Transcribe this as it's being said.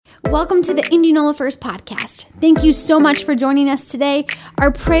Welcome to the Indianola First Podcast. Thank you so much for joining us today.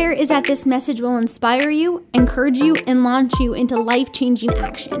 Our prayer is that this message will inspire you, encourage you, and launch you into life-changing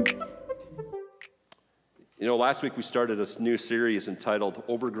action. You know, last week we started a new series entitled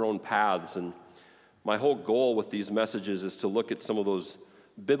Overgrown Paths, and my whole goal with these messages is to look at some of those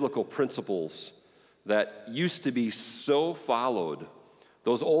biblical principles that used to be so followed,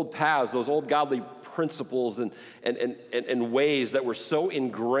 those old paths, those old godly principles and ways that were so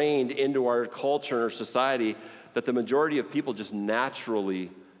ingrained into our culture and our society that the majority of people just naturally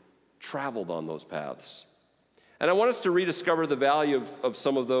traveled on those paths. And I want us to rediscover the value of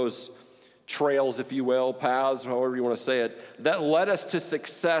some of those trails, if you will, paths, however you want to say it, that led us to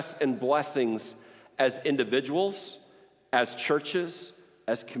success and blessings as individuals, as churches,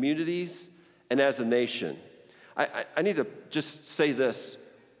 as communities, and as a nation. I need to just say this.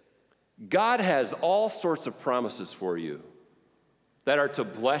 God has all sorts of promises for you that are to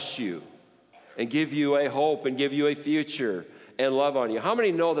bless you and give you a hope and give you a future and love on you. How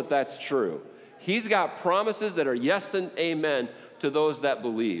many know that that's true? He's got promises that are yes and amen to those that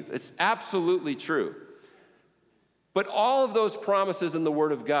believe. It's absolutely true. But all of those promises in the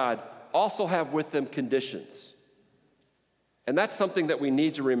Word of God also have with them conditions. And that's something that we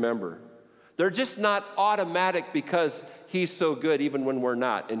need to remember. They're just not automatic because He's so good even when we're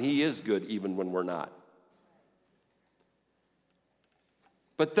not, and He is good even when we're not.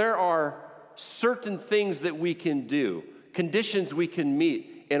 But there are certain things that we can do, conditions we can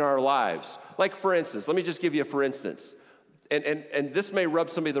meet in our lives. Like, for instance, let me just give you a for instance, and this may rub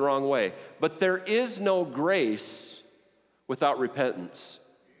somebody the wrong way, but there is no grace without repentance.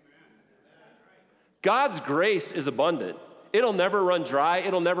 God's grace is abundant. It'll never run dry,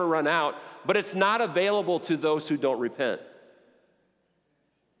 it'll never run out, but it's not available to those who don't repent.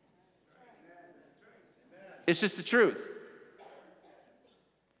 It's just the truth.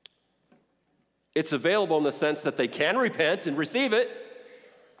 It's available in the sense that they can repent and receive it.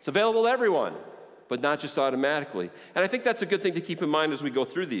 It's available to everyone, but not just automatically. And I think that's a good thing to keep in mind as we go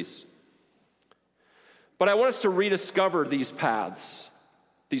through these. But I want us to rediscover these paths,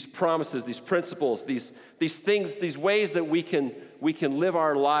 these promises, these principles, these things, these ways that we can live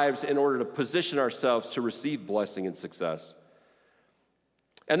our lives in order to position ourselves to receive blessing and success.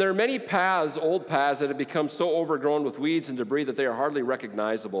 And there are many paths, old paths, that have become so overgrown with weeds and debris that they are hardly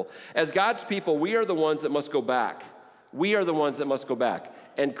recognizable. As God's people, we are the ones that must go back. We are the ones that must go back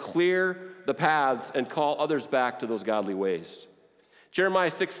and clear the paths and call others back to those godly ways. Jeremiah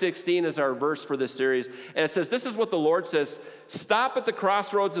 6:16 is our verse for this series, and it says, this is what the Lord says, stop at the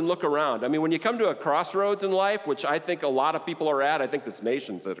crossroads and look around. I mean, when you come to a crossroads in life, which I think a lot of people are at, I think this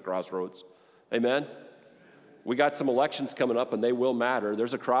nation's at a crossroads. Amen? We got some elections coming up, and they will matter.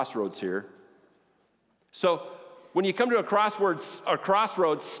 There's a crossroads here. So when you come to a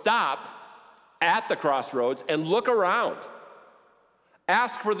crossroads, stop at the crossroads and look around.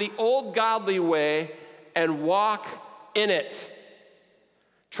 Ask for the old godly way and walk in it.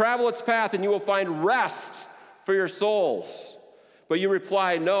 Travel its path and you will find rest for your souls. But you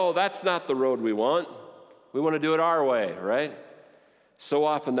reply, no, that's not the road we want. We want to do it our way, right? So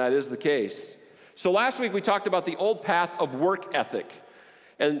often that is the case. So last week we talked about the old path of work ethic.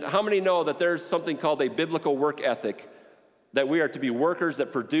 And how many know that there's something called a biblical work ethic, that we are to be workers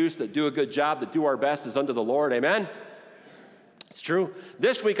that produce, that do a good job, that do our best as unto the Lord, amen? It's true.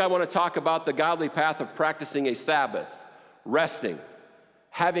 This week I want to talk about the godly path of practicing a Sabbath, resting,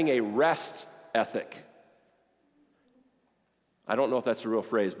 having a rest ethic. I don't know if that's a real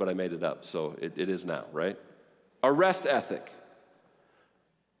phrase, but I made it up, so it is now, right? A rest ethic.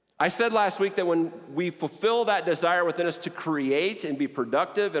 I said last week that when we fulfill that desire within us to create and be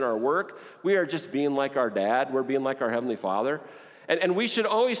productive in our work, we are just being like our dad. We're being like our Heavenly Father. And we should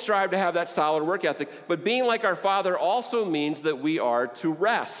always strive to have that solid work ethic. But being like our Father also means that we are to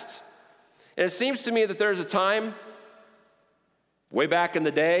rest. And it seems to me that there's a time, way back in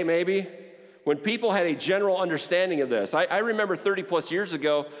the day maybe, when people had a general understanding of this. I remember 30 plus years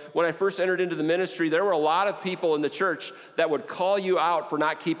ago when I first entered into the ministry, there were a lot of people in the church that would call you out for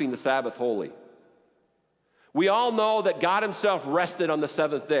not keeping the Sabbath holy. We all know that God Himself rested on the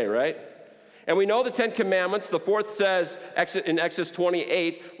seventh day, right? And we know the Ten Commandments. The fourth says in Exodus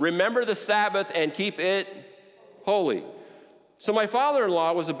 28, remember the Sabbath and keep it holy. So my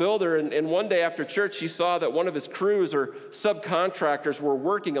father-in-law was a builder, and one day after church, he saw that one of his crews or subcontractors were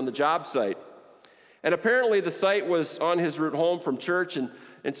working on the job site. And apparently the site was on his route home from church, and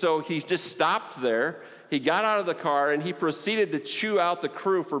so he just stopped there. He got out of the car, and he proceeded to chew out the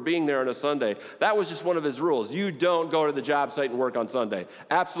crew for being there on a Sunday. That was just one of his rules. You don't go to the job site and work on Sunday.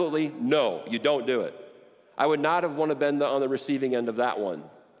 Absolutely no, you don't do it. I would not have wanted to been on the receiving end of that one.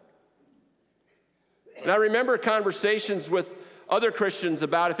 And I remember conversations with other Christians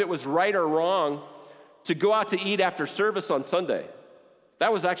about if it was right or wrong to go out to eat after service on Sunday.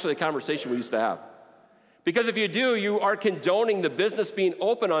 That was actually a conversation we used to have. Because if you do, you are condoning the business being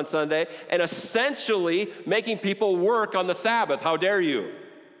open on Sunday and essentially making people work on the Sabbath. How dare you?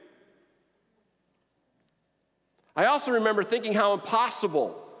 I also remember thinking how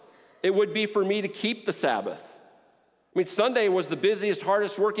impossible it would be for me to keep the Sabbath. I mean, Sunday was the busiest,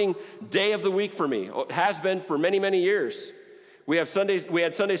 hardest working day of the week for me. It has been for many, many years. We had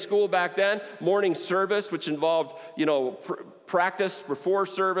Sunday school back then, morning service, which involved, practice before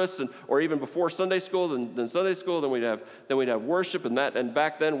service, or even before Sunday school. Then Sunday school. Then we'd have worship, and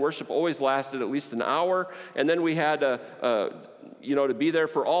back then worship always lasted at least an hour. And then we had to be there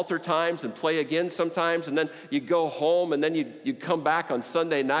for altar times and play again sometimes. And then you'd go home, and then you'd come back on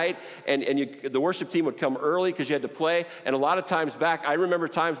Sunday night, and the worship team would come early because you had to play. And a lot of times back, I remember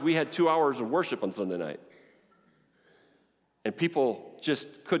times we had 2 hours of worship on Sunday night. And people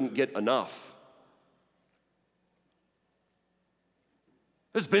just couldn't get enough.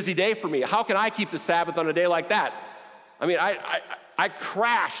 It was a busy day for me. How can I keep the Sabbath on a day like that? I mean, I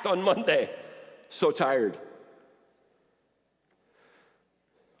crashed on Monday. So tired.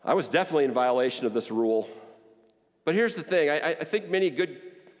 I was definitely in violation of this rule. But here's the thing. I think many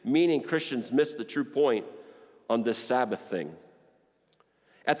good-meaning Christians miss the true point on this Sabbath thing.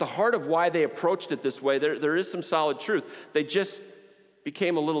 At the heart of why they approached it this way, there is some solid truth. They just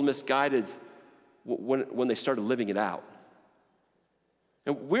became a little misguided when they started living it out.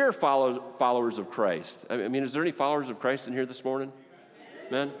 And we're followers of Christ. I mean, is there any followers of Christ in here this morning?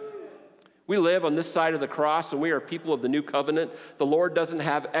 Amen? We live on this side of the cross, and we are people of the new covenant. The Lord doesn't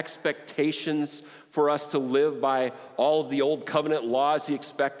have expectations for us to live by all of the old covenant laws He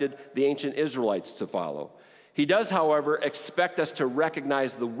expected the ancient Israelites to follow. He does, however, expect us to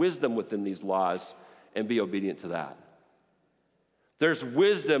recognize the wisdom within these laws and be obedient to that. There's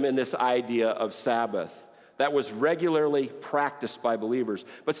wisdom in this idea of Sabbath that was regularly practiced by believers.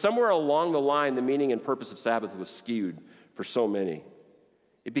 But somewhere along the line, the meaning and purpose of Sabbath was skewed for so many.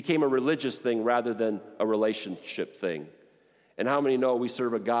 It became a religious thing rather than a relationship thing. And how many know we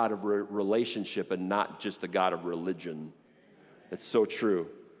serve a God of relationship and not just a God of religion? It's so true.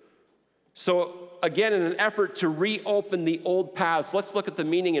 So again, in an effort to reopen the old paths, let's look at the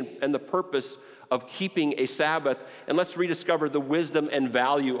meaning and the purpose of keeping a Sabbath, and let's rediscover the wisdom and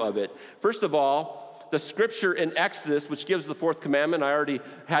value of it. First of all, the scripture in Exodus, which gives the fourth commandment, I already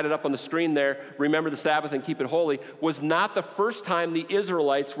had it up on the screen there, remember the Sabbath and keep it holy, was not the first time the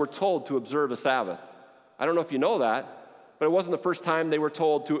Israelites were told to observe a Sabbath. I don't know if you know that, but it wasn't the first time they were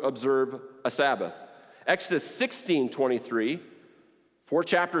told to observe a Sabbath. Exodus 16:23, 4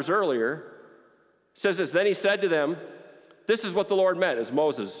 chapters earlier, says this, then he said to them, this is what the Lord meant, as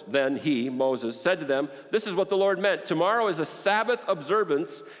Moses, Moses, said to them, this is what the Lord meant. Tomorrow is a Sabbath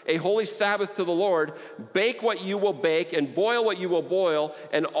observance, a holy Sabbath to the Lord. Bake what you will bake and boil what you will boil,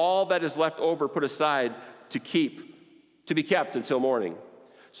 and all that is left over put aside to be kept until morning.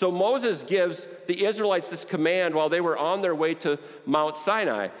 So Moses gives the Israelites this command while they were on their way to Mount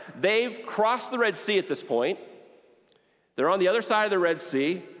Sinai. They've crossed the Red Sea at this point. They're on the other side of the Red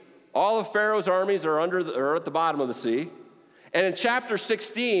Sea. All of Pharaoh's armies are at the bottom of the sea. And in chapter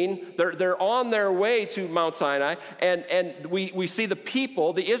 16, they're on their way to Mount Sinai, and we see the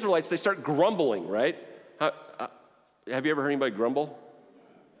people, the Israelites, they start grumbling, right? Have you ever heard anybody grumble?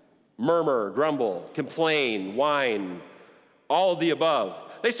 Murmur, grumble, complain, whine, all of the above.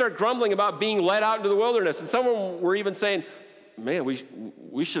 They start grumbling about being led out into the wilderness, and some of them were even saying, man,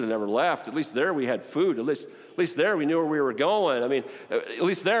 we should have never left. At least there we had food. At least there we knew where we were going. I mean, at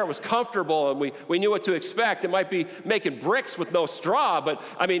least there it was comfortable and we knew what to expect. It might be making bricks with no straw, but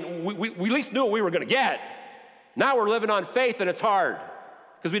I mean, we at least knew what we were going to get. Now we're living on faith and it's hard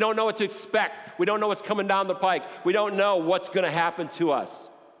because we don't know what to expect. We don't know what's coming down the pike. We don't know what's going to happen to us.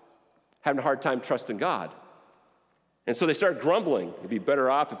 Having a hard time trusting God. And so they start grumbling. It'd be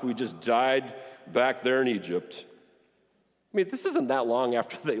better off if we just died back there in Egypt. I mean, this isn't that long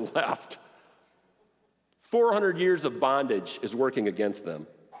after they left. 400 years of bondage is working against them.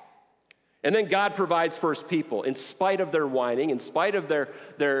 And then God provides for his people. In spite of their whining, in spite of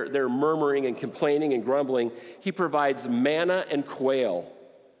their murmuring and complaining and grumbling, he provides manna and quail.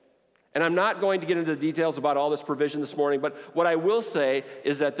 And I'm not going to get into the details about all this provision this morning, but what I will say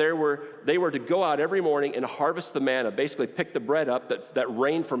is that they were to go out every morning and harvest the manna, basically pick the bread up that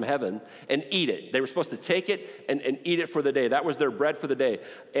rained from heaven and eat it. They were supposed to take it and eat it for the day. That was their bread for the day.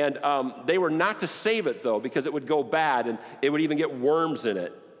 And they were not to save it, though, because it would go bad and it would even get worms in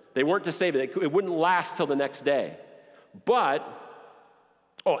it. They weren't to save it. It wouldn't last till the next day. But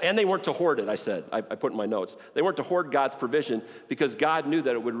Oh, and they weren't to hoard it, I said. I put in my notes. They weren't to hoard God's provision because God knew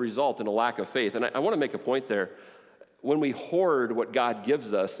that it would result in a lack of faith. And I want to make a point there. When we hoard what God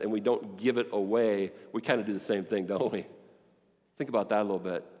gives us and we don't give it away, we kind of do the same thing, don't we? Think about that a little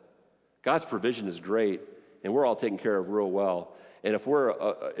bit. God's provision is great, and we're all taken care of real well. And if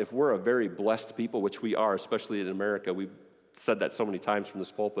we're a very blessed people, which we are, especially in America, we've said that so many times from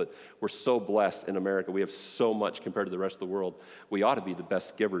this pulpit, we're so blessed in America. We have so much compared to the rest of the world. We ought to be the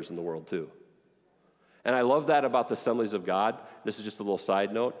best givers in the world too. And I love that about the Assemblies of God. This is just a little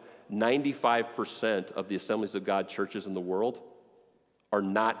side note. 95% of the Assemblies of God churches in the world are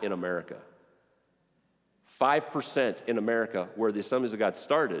not in America. 5% in America, where the Assemblies of God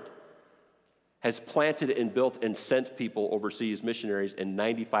started, has planted and built and sent people overseas, missionaries, and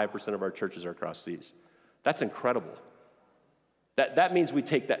 95% of our churches are across seas. That's incredible. That means we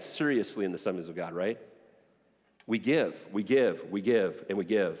take that seriously in the Assemblies of God, right? We give, and we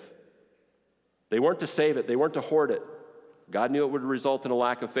give. They weren't to save it. They weren't to hoard it. God knew it would result in a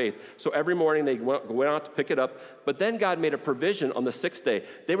lack of faith. So every morning they went out to pick it up, but then God made a provision on the sixth day.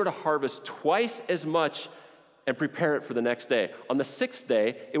 They were to harvest twice as much and prepare it for the next day. On the sixth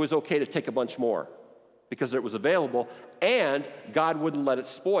day, it was okay to take a bunch more because it was available, and God wouldn't let it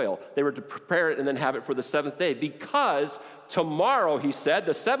spoil. They were to prepare it and then have it for the seventh day because tomorrow, he said,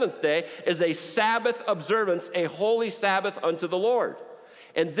 the seventh day is a Sabbath observance, a holy Sabbath unto the Lord.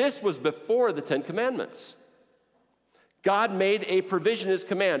 And this was before the Ten Commandments. God made a provision in his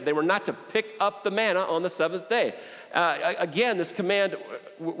command. They were not to pick up the manna on the seventh day. Again, this command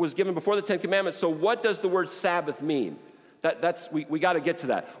was given before the Ten Commandments. So what does the word Sabbath mean? We got to get to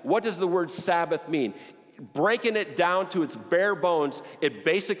that. What does the word Sabbath mean? Breaking it down to its bare bones, it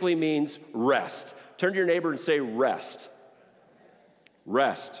basically means rest. Turn to your neighbor and say rest.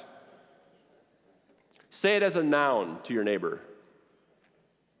 Rest. Say it as a noun to your neighbor.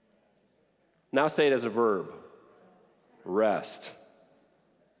 Now say it as a verb. Rest.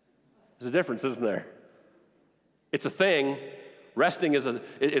 There's a difference, isn't there? It's a thing. Resting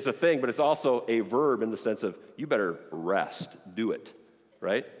it's a thing, but it's also a verb in the sense of you better rest, do it,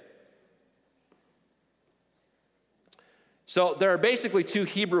 right? So there are basically two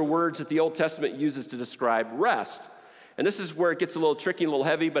Hebrew words that the Old Testament uses to describe rest. And this is where it gets a little tricky and a little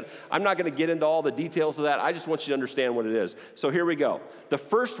heavy, but I'm not going to get into all the details of that. I just want you to understand what it is. So here we go. The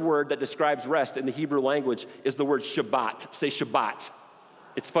first word that describes rest in the Hebrew language is the word Shabbat. Say Shabbat.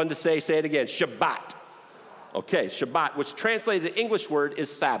 It's fun to say. Say it again. Shabbat. Okay, Shabbat, which translated to English word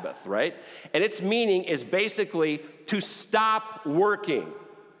is Sabbath, right? And its meaning is basically to stop working.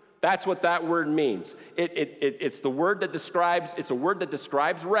 That's what that word means. It's a word that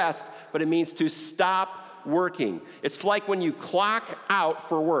describes rest, but it means to stop working. It's like when you clock out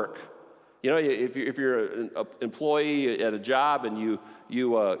for work. You know, if you're an employee at a job and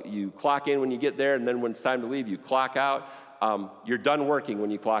you clock in when you get there, and then when it's time to leave, you clock out. You're done working when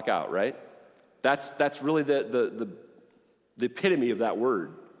you clock out, right? That's really the epitome of that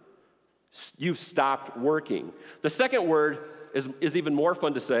word. You've stopped working. The second word is even more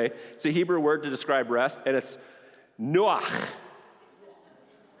fun to say. It's a Hebrew word to describe rest, and it's nuach.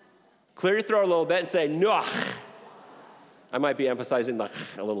 Clear your throat a little bit and say nuach. I might be emphasizing the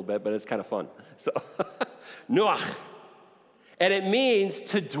a little bit, but it's kind of fun. So, nuach. And it means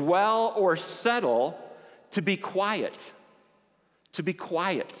to dwell or settle, to be quiet. To be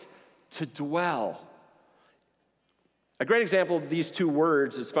quiet, to dwell. A great example of these two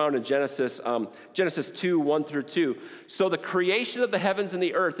words is found in Genesis 2, 1 through 2. So the creation of the heavens and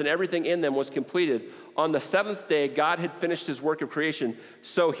the earth and everything in them was completed. On the seventh day, God had finished his work of creation.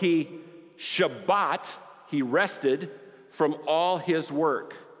 So he rested from all his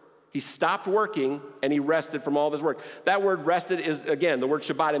work. He stopped working and he rested from all of his work. That word rested is, again, the word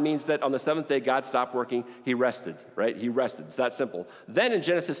Shabbat. It means that on the seventh day, God stopped working. He rested, right? He rested. It's that simple. Then in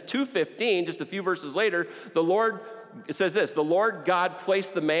Genesis 2:15, just a few verses later, it says this, the Lord God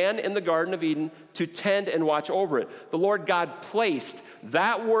placed the man in the Garden of Eden to tend and watch over it. The Lord God placed.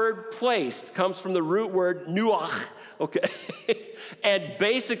 That word placed comes from the root word nuach, okay? And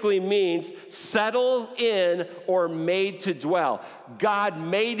basically means settle in or made to dwell. God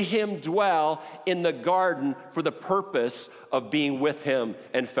made him dwell in the garden for the purpose of being with him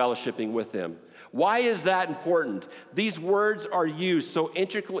and fellowshipping with him. Why is that important? These words are used so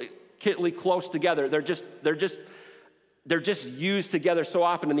intricately close together. They're just used together so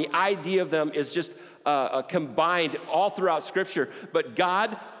often, and the idea of them is just combined all throughout Scripture. But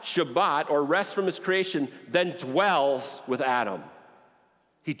God, Shabbat, or rests from his creation, then dwells with Adam.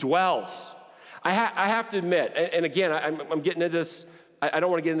 He dwells. I have to admit, and again, I'm getting into this I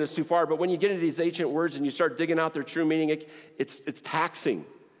don't want to get into this too far, but when you get into these ancient words and you start digging out their true meaning, it's taxing.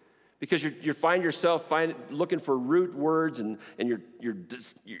 Because you find yourself looking for root words and you're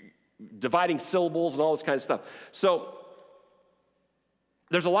dividing syllables and all this kind of stuff. So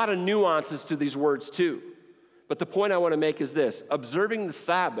there's a lot of nuances to these words too. But the point I want to make is this: observing the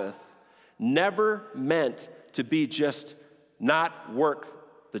Sabbath never meant to be just not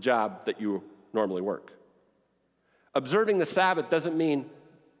work the job that you normally work. Observing the Sabbath doesn't mean,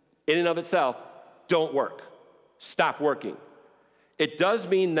 in and of itself, don't work, stop working. It does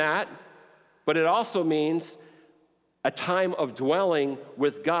mean that, but it also means a time of dwelling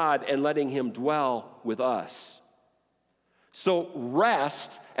with God and letting Him dwell with us. So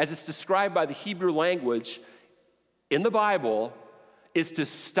rest, as it's described by the Hebrew language in the Bible, is to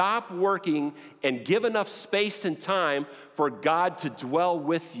stop working and give enough space and time for God to dwell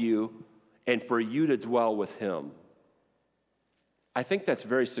with you and for you to dwell with Him. I think that's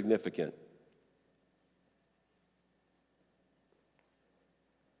very significant.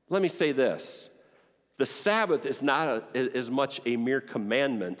 Let me say this: the Sabbath is not as much a mere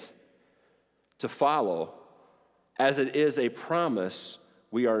commandment to follow as it is a promise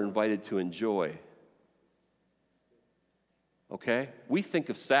we are invited to enjoy. Okay? We think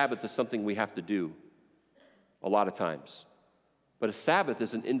of Sabbath as something we have to do a lot of times. But a Sabbath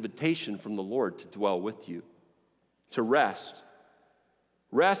is an invitation from the Lord to dwell with you, to rest.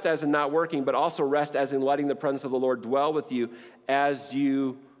 Rest as in not working, but also rest as in letting the presence of the Lord dwell with you as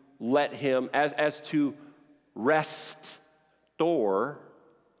you let Him, as to restore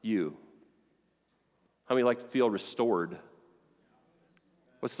you. How many like to feel restored?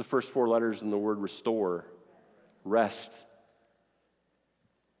 What's the first 4 letters in the word restore? Rest.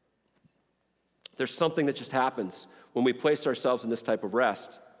 There's something that just happens when we place ourselves in this type of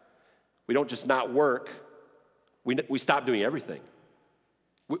rest. We don't just not work. We stop doing everything.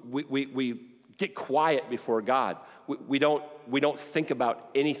 We get quiet before God. We don't think about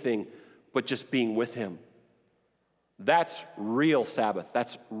anything but just being with Him. That's real Sabbath.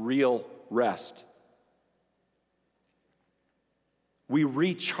 That's real rest. We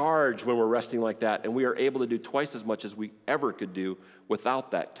recharge when we're resting like that, and we are able to do twice as much as we ever could do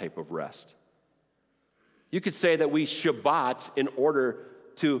without that type of rest. You could say that we Shabbat in order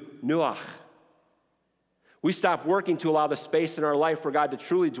to nuach. We stop working to allow the space in our life for God to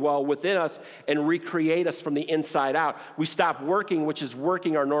truly dwell within us and recreate us from the inside out. We stop working, which is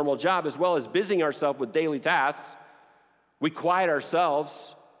working our normal job, as well as busying ourselves with daily tasks. We quiet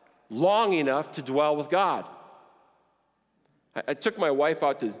ourselves long enough to dwell with God. I took my wife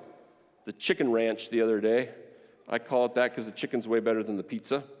out to the chicken ranch the other day. I call it that because the chicken's way better than the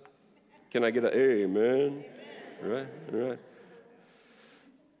pizza. Can I get an amen? Right.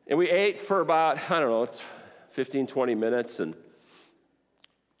 And we ate for about, 15, 20 minutes, and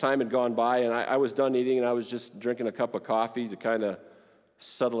time had gone by, and I was done eating, and I was just drinking a cup of coffee to kind of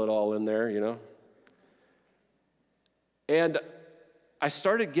settle it all in there, And I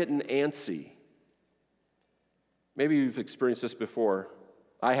started getting antsy. Maybe you've experienced this before.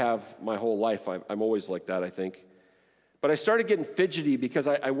 I have my whole life. I'm always like that, I think. But I started getting fidgety because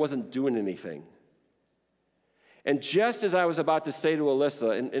I wasn't doing anything. And just as I was about to say to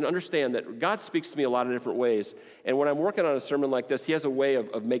Alyssa, and understand that God speaks to me a lot of different ways, and when I'm working on a sermon like this, He has a way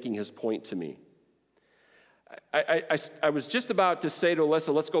of making His point to me. I was just about to say to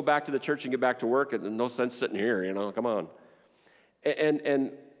Alyssa, let's go back to the church and get back to work, and no sense sitting here, come on.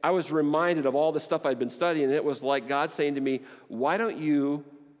 And I was reminded of all the stuff I'd been studying, and it was like God saying to me, why don't you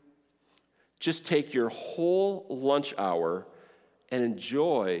just take your whole lunch hour and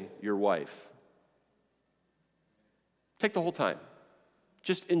enjoy your wife? Take the whole time.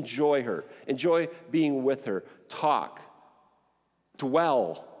 Just enjoy her. Enjoy being with her. Talk.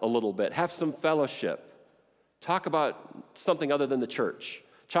 Dwell a little bit. Have some fellowship. Talk about something other than the church.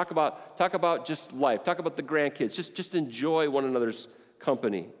 Talk about just life. Talk about the grandkids. Just enjoy one another's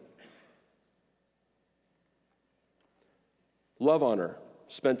company. Love on her.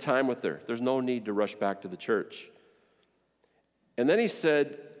 Spend time with her. There's no need to rush back to the church. And then He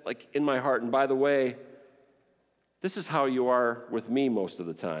said, like in my heart, and by the way, this is how you are with me most of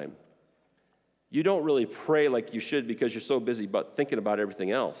the time. You don't really pray like you should because you're so busy thinking about everything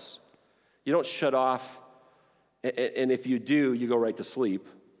else. You don't shut off, and if you do, you go right to sleep.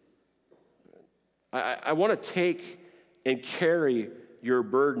 I want to take and carry your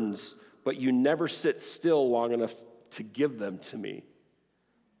burdens, but you never sit still long enough to give them to me.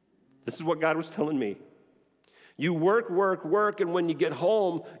 This is what God was telling me. You work, and when you get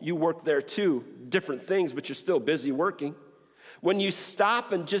home, you work there too. Different things, but you're still busy working. When you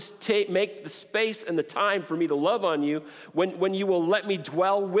stop and just make the space and the time for me to love on you, when you will let me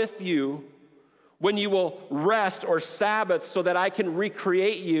dwell with you, when you will rest or Sabbath so that I can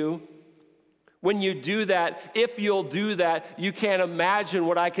recreate you, when you do that, if you'll do that, you can't imagine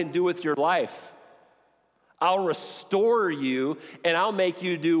what I can do with your life. I'll restore you, and I'll make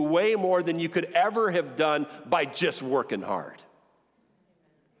you do way more than you could ever have done by just working hard.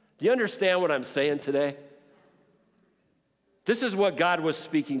 Do you understand what I'm saying today? This is what God was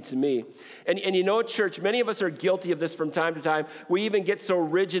speaking to me. And you know, church, many of us are guilty of this from time to time. We even get so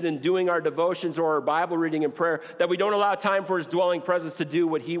rigid in doing our devotions or our Bible reading and prayer that we don't allow time for his dwelling presence to do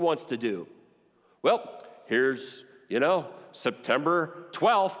what he wants to do. Well, here's, September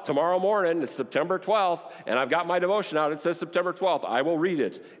 12th, tomorrow morning, it's September 12th, and I've got my devotion out. It says September 12th. I will read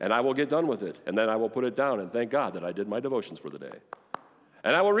it, and I will get done with it, and then I will put it down, and thank God that I did my devotions for the day.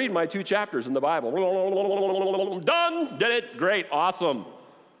 And I will read my 2 chapters in the Bible. Done, did it, great, awesome.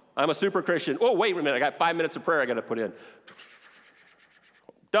 I'm a super Christian. Oh, wait a minute, I got 5 minutes of prayer I got to put in.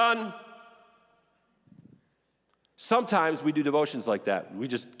 Done. Sometimes we do devotions like that. We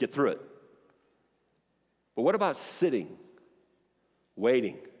just get through it. But what about sitting,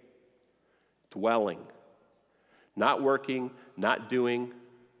 waiting, dwelling, not working, not doing?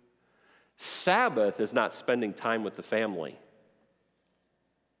 Sabbath is not spending time with the family.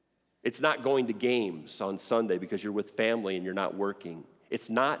 It's not going to games on Sunday because you're with family and you're not working. It's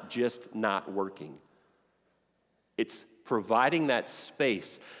not just not working. It's providing that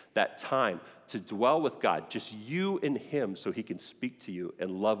space, that time to dwell with God, just you and him, so he can speak to you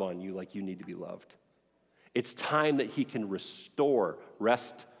and love on you like you need to be loved. It's time that he can restore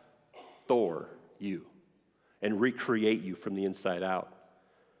you and recreate you from the inside out.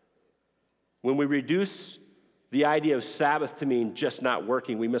 When we reduce the idea of Sabbath to mean just not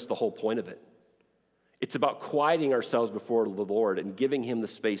working, we miss the whole point of it. It's about quieting ourselves before the Lord and giving him the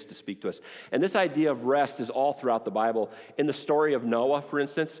space to speak to us. And this idea of rest is all throughout the Bible. In the story of Noah, for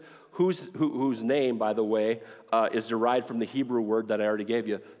instance, whose name, by the way, is derived from the Hebrew word that I already gave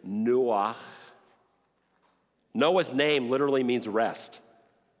you, Noah. Noah's name literally means rest.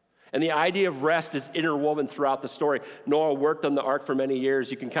 And the idea of rest is interwoven throughout the story. Noah worked on the ark for many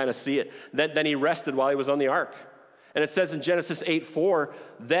years. You can kind of see it. Then he rested while he was on the ark. And it says in Genesis 8:4,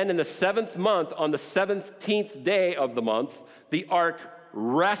 then in the 7th month, on the 17th day of the month, the ark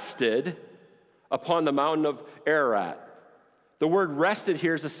rested upon the mountain of Ararat. The word rested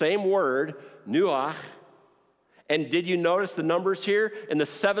here is the same word, nuach. And did you notice the numbers here? In the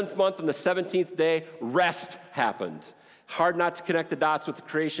 7th month, on the 17th day, rest happened. Hard not to connect the dots with the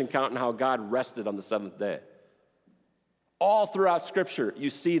creation count and how God rested on the 7th day. All throughout Scripture, you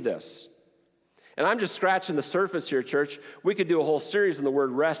see this. And I'm just scratching the surface here, church. We could do a whole series on the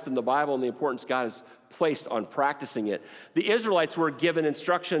word rest in the Bible and the importance God has placed on practicing it. The Israelites were given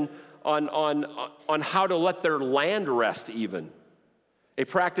instruction on how to let their land rest even. A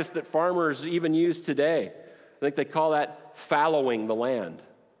practice that farmers even use today. I think they call that fallowing the land.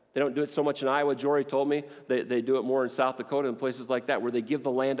 They don't do it so much in Iowa. Jory told me they do it more in South Dakota and places like that where they give the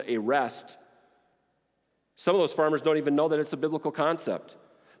land a rest. Some of those farmers don't even know that it's a biblical concept.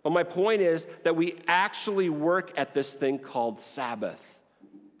 But my point is that we actually work at this thing called Sabbath.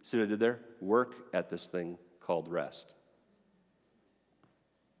 See what I did there? Work at this thing called rest.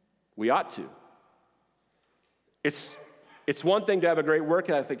 We ought to. It's one thing to have a great work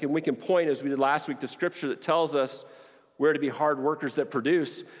ethic, and we can point, as we did last week, to Scripture that tells us where to be hard workers that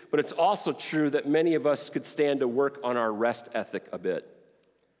produce, but it's also true that many of us could stand to work on our rest ethic a bit.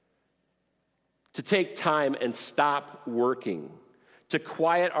 To take time and stop working, to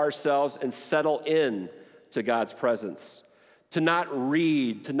quiet ourselves and settle in to God's presence, to not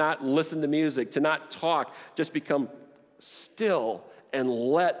read, to not listen to music, to not talk, just become still and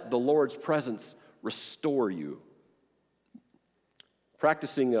let the Lord's presence restore you.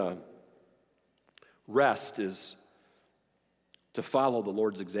 Practicing rest is to follow the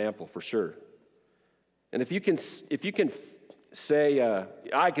Lord's example for sure. And if you can say,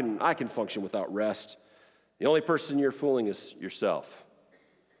 I can function without rest, the only person you're fooling is yourself.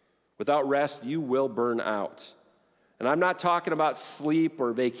 Without rest, you will burn out. And I'm not talking about sleep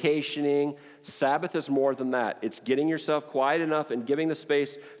or vacationing. Sabbath is more than that. It's getting yourself quiet enough and giving the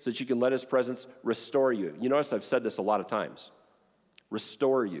space so that you can let his presence restore you. You notice I've said this a lot of times.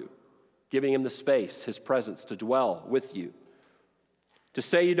 Restore you. Giving him the space, his presence to dwell with you. To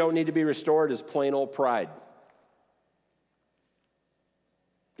say you don't need to be restored is plain old pride.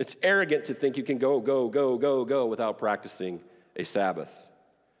 It's arrogant to think you can go without practicing a Sabbath.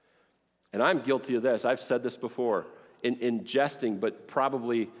 And I'm guilty of this. I've said this before in jesting, but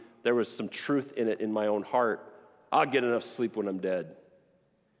probably there was some truth in it in my own heart. I'll get enough sleep when I'm dead.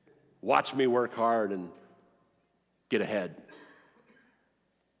 Watch me work hard and get ahead.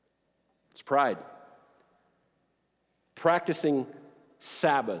 It's pride. Practicing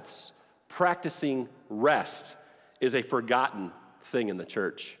Sabbaths, practicing rest is a forgotten thing in the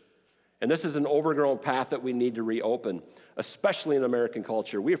church. And this is an overgrown path that we need to reopen, especially in American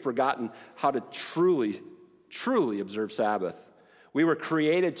culture. We have forgotten how to truly, truly observe Sabbath. We were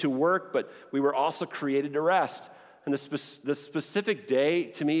created to work, but we were also created to rest. And the specific day,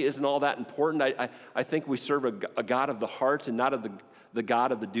 to me, isn't all that important. I think we serve a God of the heart and not of the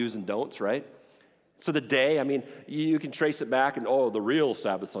God of the do's and don'ts, right? So the day, I mean, you can trace it back and, the real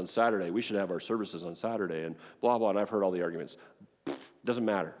Sabbath's on Saturday. We should have our services on Saturday and blah, blah, and I've heard all the arguments. Doesn't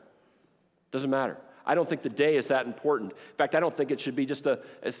matter. Doesn't matter. I don't think the day is that important. In fact, I don't think it should be just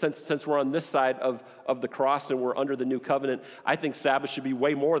since we're on this side of the cross and we're under the new covenant, I think Sabbath should be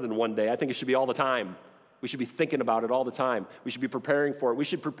way more than one day. I think it should be all the time. We should be thinking about it all the time. We should be preparing for it. We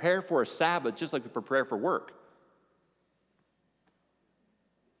should prepare for a Sabbath just like we prepare for work.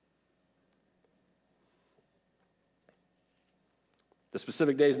 The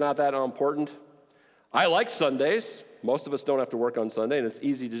specific day is not that important. I like Sundays. Most of us don't have to work on Sunday, and it's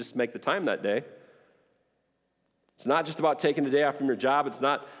easy to just make the time that day. It's not just about taking the day off from your job. It's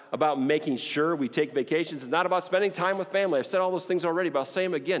not about making sure we take vacations. It's not about spending time with family. I've said all those things already, but I'll say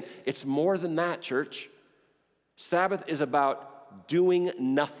them again. It's more than that, church. Sabbath is about doing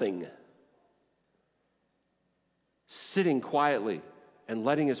nothing. Sitting quietly and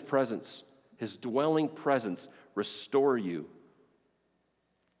letting his presence, his dwelling presence, restore you.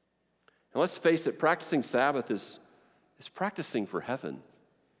 And let's face it, practicing Sabbath is practicing for heaven.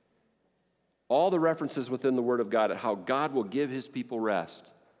 All the references within the Word of God at how God will give his people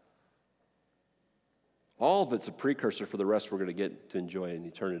rest. All of it's a precursor for the rest we're going to get to enjoy in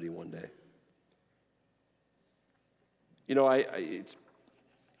eternity one day. You know, it's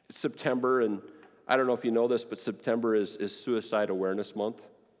September, and I don't know if you know this, but September is Suicide Awareness Month.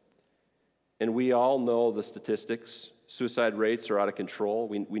 And we all know the statistics. Suicide rates are out of control.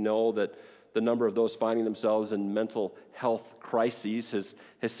 We know that the number of those finding themselves in mental health crises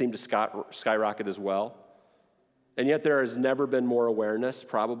has seemed to skyrocket as well. And yet there has never been more awareness,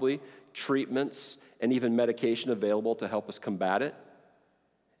 probably, treatments, and even medication available to help us combat it.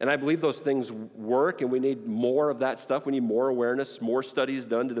 And I believe those things work, and we need more of that stuff. We need more awareness, more studies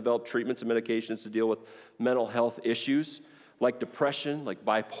done to develop treatments and medications to deal with mental health issues like depression, like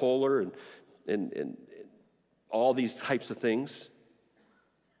bipolar, and all these types of things.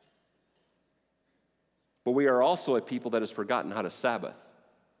 But we are also a people that has forgotten how to Sabbath,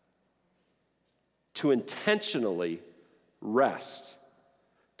 to intentionally rest,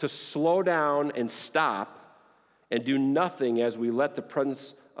 to slow down and stop and do nothing as we let the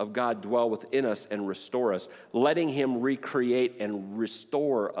presence of God dwell within us and restore us, letting him recreate and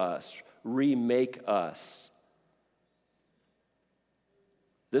restore us, remake us.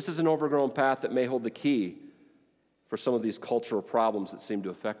 This is an overgrown path that may hold the key for some of these cultural problems that seem to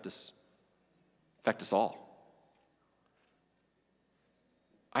affect us all.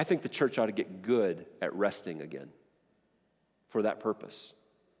 I think the church ought to get good at resting again for that purpose.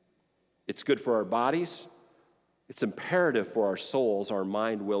 It's good for our bodies. It's imperative for our souls, our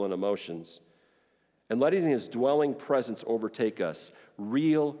mind, will, and emotions. And letting his dwelling presence overtake us,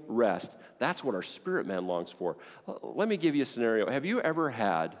 real rest, that's what our spirit man longs for. Let me give you a scenario. Have you ever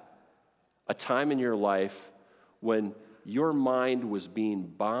had a time in your life when your mind was being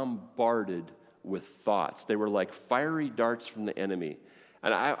bombarded with thoughts? They were like fiery darts from the enemy.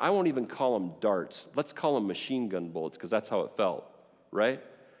 And I won't even call them darts. Let's call them machine gun bullets, because that's how it felt, right?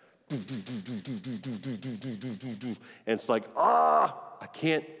 And it's like, I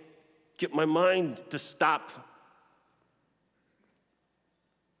can't get my mind to stop.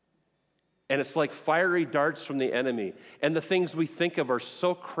 And it's like fiery darts from the enemy. And the things we think of are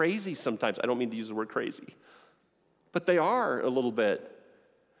so crazy sometimes. I don't mean to use the word crazy, but they are a little bit.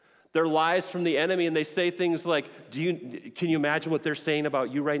 They're lies from the enemy, and they say things like, can you imagine what they're saying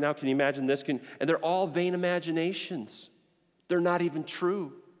about you right now? Can you imagine this? And they're all vain imaginations. They're not even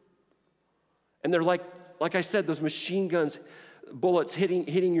true. And they're like I said, those machine guns, bullets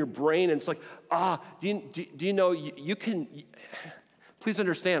hitting your brain, and it's like, do you know, you can... Please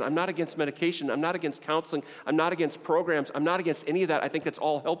understand, I'm not against medication. I'm not against counseling. I'm not against programs. I'm not against any of that. I think that's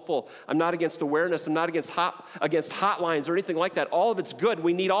all helpful. I'm not against awareness. I'm not against hotlines or anything like that. All of it's good.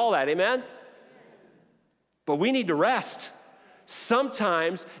 We need all that, amen? But we need to rest.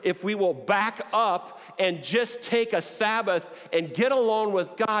 Sometimes if we will back up and just take a Sabbath and get alone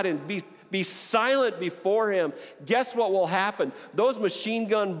with God and be silent before him, guess what will happen? Those machine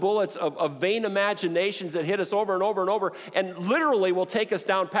gun bullets of vain imaginations that hit us over and over and over and literally will take us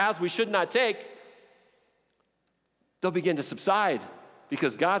down paths we should not take, they'll begin to subside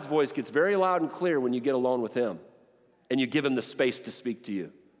because God's voice gets very loud and clear when you get alone with him and you give him the space to speak to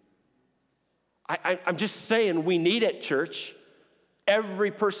you. I'm just saying we need it, church. Every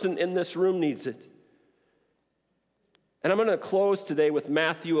person in this room needs it. And I'm going to close today with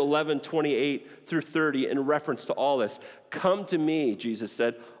Matthew 11:28 through 30 in reference to all this. Come to me, Jesus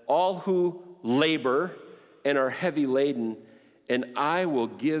said, all who labor and are heavy laden, and I will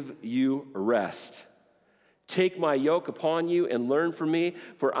give you rest. Take my yoke upon you and learn from me,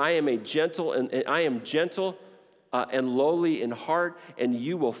 for I am gentle and lowly in heart, and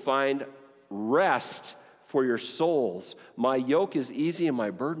you will find rest for your souls. My yoke is easy and my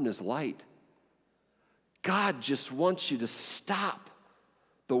burden is light. God just wants you to stop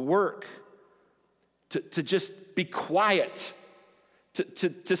the work, to just be quiet, to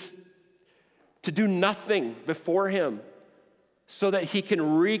do nothing before him so that he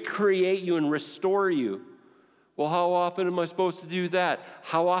can recreate you and restore you. Well, how often am I supposed to do that?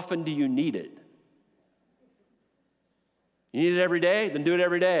 How often do you need it? You need it every day? Then do it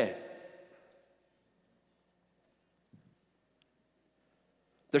every day.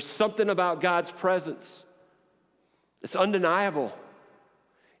 There's something about God's presence. It's undeniable.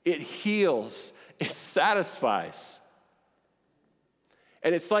 It heals. It satisfies.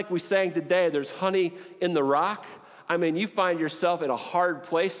 And it's like we sang today, there's honey in the rock. I mean, you find yourself in a hard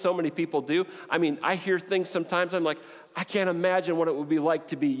place. So many people do. I mean, I hear things sometimes. I'm like, I can't imagine what it would be like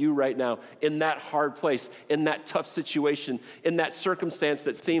to be you right now in that hard place, in that tough situation, in that circumstance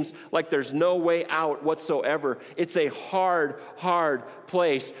that seems like there's no way out whatsoever. It's a hard, hard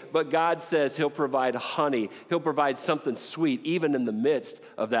place. But God says he'll provide honey. He'll provide something sweet even in the midst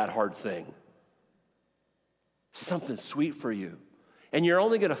of that hard thing. Something sweet for you. And you're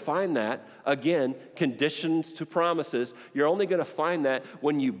only going to find that, again, conditions to promises. You're only going to find that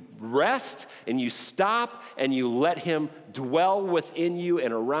when you rest and you stop and you let him dwell within you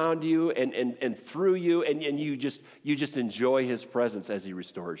and around you and through you, and you just enjoy his presence as he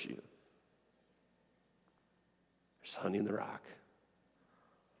restores you. There's honey in the rock,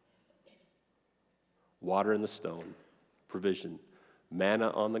 water in the stone, provision,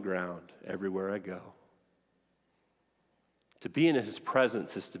 manna on the ground everywhere I go. To be in his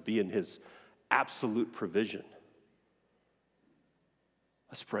presence is to be in his absolute provision.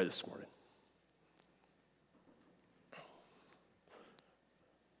 Let's pray this morning.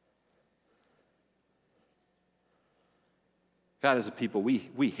 God, as a people,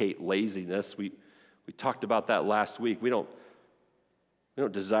 we hate laziness. We talked about that last week. We don't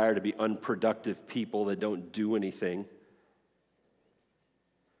desire to be unproductive people that don't do anything.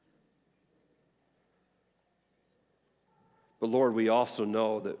 But Lord, we also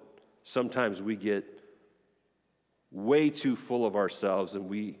know that sometimes we get way too full of ourselves and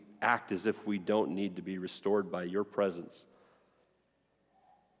we act as if we don't need to be restored by your presence.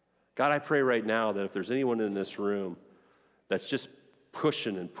 God, I pray right now that if there's anyone in this room that's just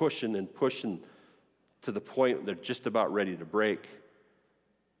pushing and pushing and pushing to the point they're just about ready to break,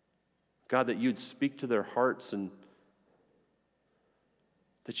 God, that you'd speak to their hearts and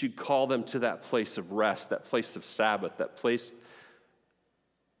that you'd call them to that place of rest, that place of Sabbath, that place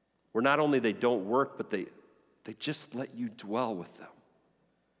where not only they don't work, but they just let you dwell with them.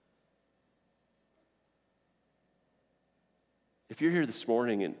 If you're here this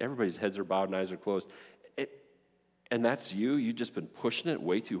morning and everybody's heads are bowed and eyes are closed, and that's you, you've just been pushing it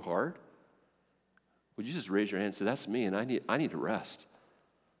way too hard, would you just raise your hand and say, that's me, and I need to rest.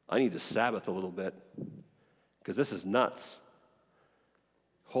 I need to Sabbath a little bit because this is nuts.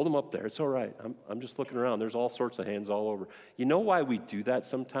 Hold them up there. It's all right. I'm just looking around. There's all sorts of hands all over. You know why we do that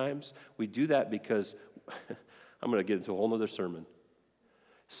sometimes? We do that because, I'm going to get into a whole other sermon.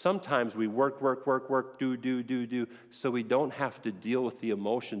 Sometimes we work, do, so we don't have to deal with the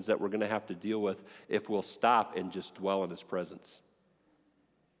emotions that we're going to have to deal with if we'll stop and just dwell in his presence.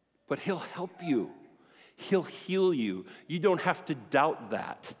 But he'll help you. He'll heal you. You don't have to doubt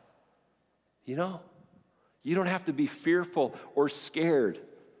that. You know? You don't have to be fearful or scared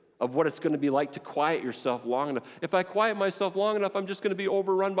of what it's going to be like to quiet yourself long enough. If I quiet myself long enough, I'm just going to be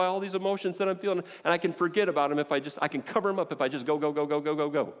overrun by all these emotions that I'm feeling, and I can forget about them if I can cover them up if I just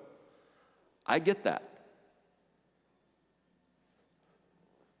go. I get that.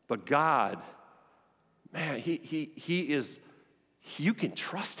 But God, man, he is, you can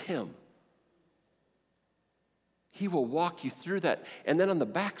trust him. He will walk you through that. And then on the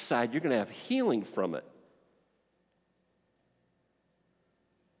backside, you're going to have healing from it.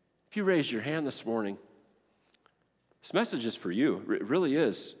 If you raised your hand this morning, this message is for you. It really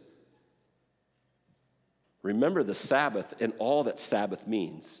is. Remember the Sabbath and all that Sabbath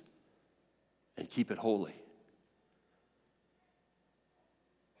means, and keep it holy.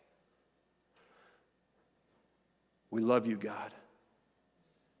 We love you, God.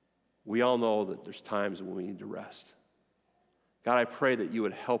 We all know that there's times when we need to rest. God, I pray that you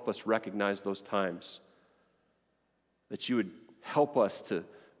would help us recognize those times, that you would help us to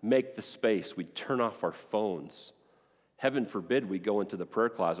make the space. We'd turn off our phones. Heaven forbid we go into the prayer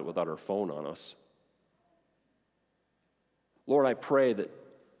closet without our phone on us. Lord, I pray that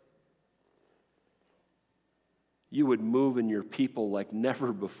you would move in your people like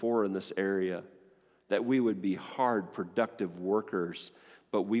never before in this area, that we would be hard, productive workers,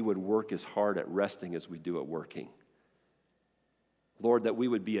 but we would work as hard at resting as we do at working. Lord, that we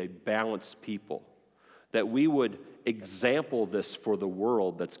would be a balanced people, that we would example this for the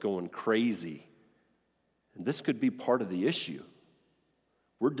world that's going crazy. And this could be part of the issue.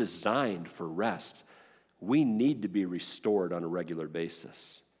 We're designed for rest. We need to be restored on a regular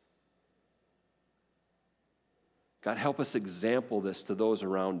basis. God, help us example this to those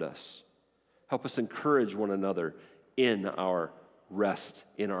around us. Help us encourage one another in our rest,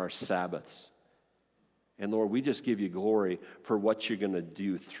 in our Sabbaths. And Lord, we just give you glory for what you're going to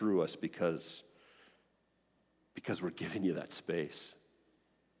do through us because we're giving you that space.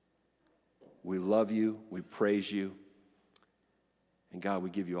 We love you. We praise you. And God, we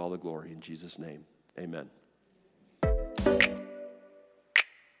give you all the glory in Jesus' name. Amen.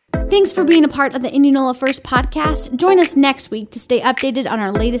 Thanks for being a part of the Indianola First podcast. Join us next week to stay updated on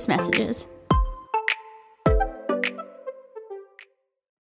our latest messages.